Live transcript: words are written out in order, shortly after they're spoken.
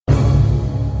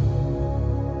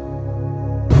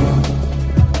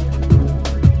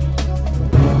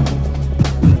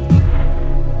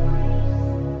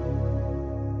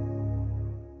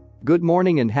Good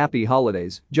morning and happy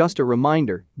holidays. Just a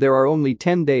reminder, there are only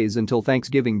 10 days until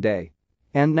Thanksgiving Day.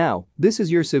 And now, this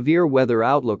is your severe weather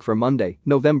outlook for Monday,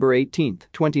 November 18,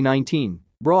 2019,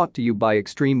 brought to you by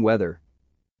Extreme Weather.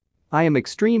 I am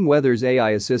Extreme Weather's AI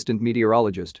assistant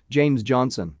meteorologist, James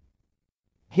Johnson.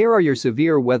 Here are your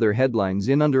severe weather headlines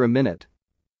in under a minute.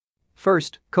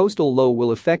 First, coastal low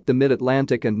will affect the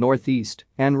mid-Atlantic and Northeast,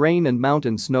 and rain and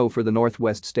mountain snow for the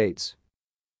Northwest states.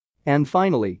 And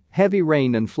finally, heavy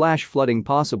rain and flash flooding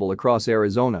possible across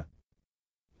Arizona.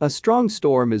 A strong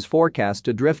storm is forecast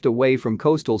to drift away from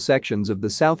coastal sections of the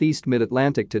southeast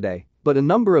mid-Atlantic today, but a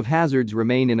number of hazards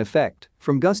remain in effect,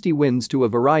 from gusty winds to a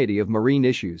variety of marine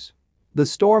issues. The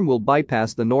storm will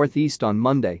bypass the northeast on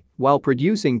Monday, while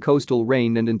producing coastal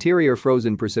rain and interior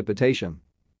frozen precipitation.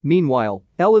 Meanwhile,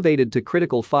 elevated to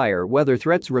critical fire weather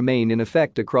threats remain in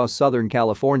effect across Southern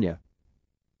California.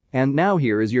 And now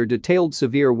here is your detailed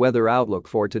severe weather outlook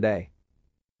for today.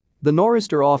 The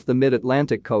nor'easter off the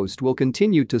mid-Atlantic coast will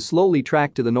continue to slowly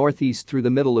track to the northeast through the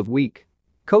middle of week.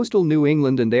 Coastal New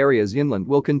England and areas inland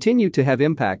will continue to have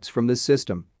impacts from this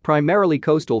system, primarily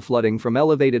coastal flooding from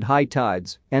elevated high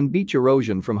tides and beach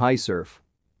erosion from high surf.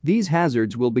 These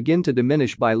hazards will begin to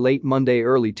diminish by late Monday,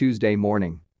 early Tuesday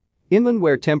morning. Inland,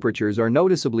 where temperatures are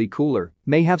noticeably cooler,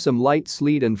 may have some light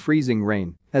sleet and freezing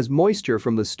rain, as moisture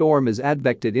from the storm is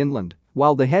advected inland,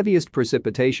 while the heaviest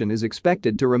precipitation is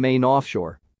expected to remain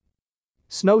offshore.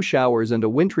 Snow showers and a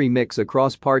wintry mix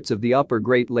across parts of the upper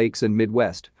Great Lakes and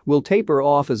Midwest will taper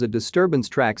off as a disturbance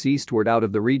tracks eastward out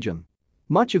of the region.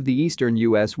 Much of the eastern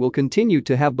U.S. will continue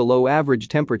to have below-average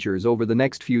temperatures over the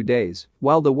next few days,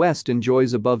 while the West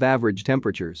enjoys above-average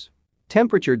temperatures.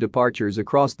 Temperature departures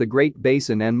across the Great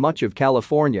Basin and much of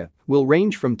California will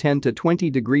range from 10 to 20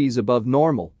 degrees above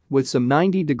normal, with some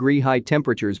 90-degree high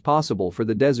temperatures possible for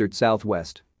the desert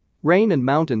Southwest. Rain and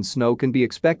mountain snow can be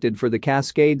expected for the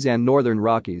Cascades and northern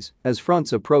Rockies as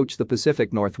fronts approach the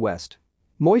Pacific Northwest.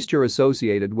 Moisture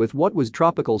associated with what was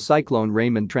Tropical Cyclone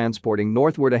Raymond transporting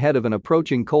northward ahead of an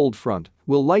approaching cold front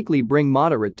will likely bring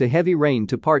moderate to heavy rain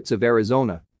to parts of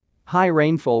Arizona. High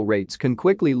rainfall rates can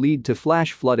quickly lead to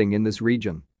flash flooding in this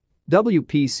region.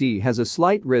 WPC has a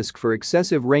slight risk for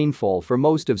excessive rainfall for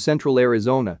most of central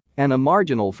Arizona and a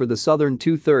marginal for the southern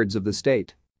two-thirds of the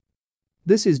state.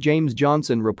 This is James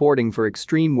Johnson reporting for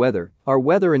Extreme Weather. Our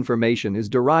weather information is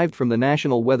derived from the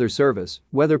National Weather Service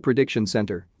Weather Prediction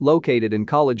Center, located in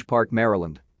College Park,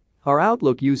 Maryland. Our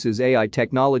outlook uses AI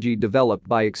technology developed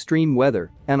by Extreme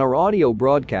Weather, and our audio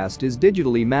broadcast is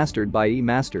digitally mastered by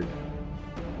eMastered.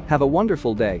 Have a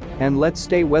wonderful day, and let's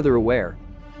stay weather aware.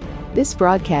 This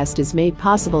broadcast is made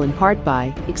possible in part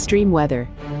by Extreme Weather.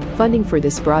 Funding for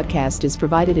this broadcast is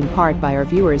provided in part by our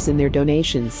viewers and their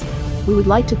donations. We would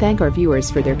like to thank our viewers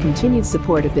for their continued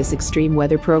support of this Extreme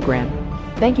Weather program.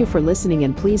 Thank you for listening,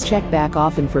 and please check back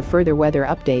often for further weather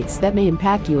updates that may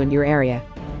impact you and your area.